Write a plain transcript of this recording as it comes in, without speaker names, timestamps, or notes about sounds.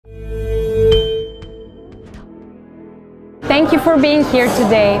Thank you for being here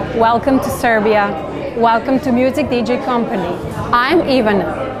today. Welcome to Serbia. Welcome to Music DJ Company. I'm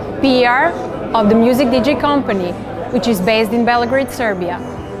Ivana, PR of the Music DJ Company, which is based in Belgrade, Serbia.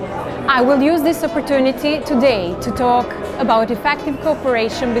 I will use this opportunity today to talk about effective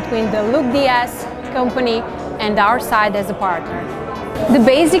cooperation between the Look CS company and our side as a partner. The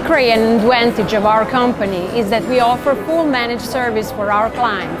basic and advantage of our company is that we offer full managed service for our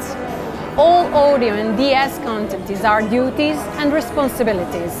clients. All audio and DS content is our duties and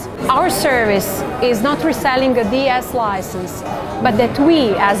responsibilities. Our service is not reselling a DS license, but that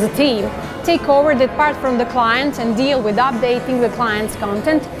we, as a team, take over that part from the client and deal with updating the client's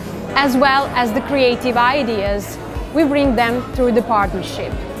content, as well as the creative ideas. We bring them through the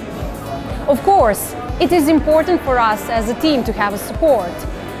partnership. Of course, it is important for us as a team to have a support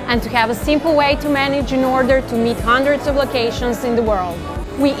and to have a simple way to manage in order to meet hundreds of locations in the world.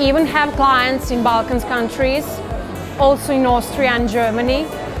 We even have clients in Balkan countries, also in Austria and Germany,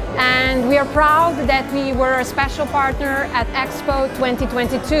 and we are proud that we were a special partner at Expo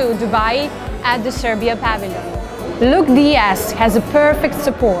 2022 Dubai at the Serbia pavilion. Look DS has a perfect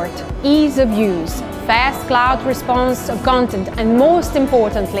support, ease of use, fast cloud response of content, and most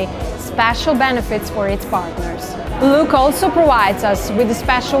importantly, special benefits for its partners. Look also provides us with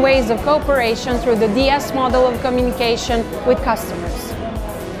special ways of cooperation through the DS model of communication with customers.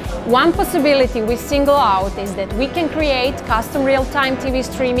 One possibility we single out is that we can create custom real-time TV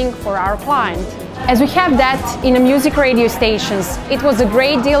streaming for our client. As we have that in music radio stations, it was a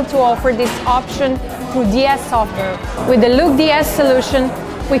great deal to offer this option through DS software. With the Look DS solution,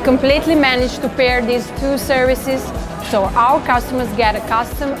 we completely managed to pair these two services so our customers get a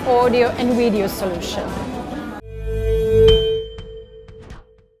custom audio and video solution.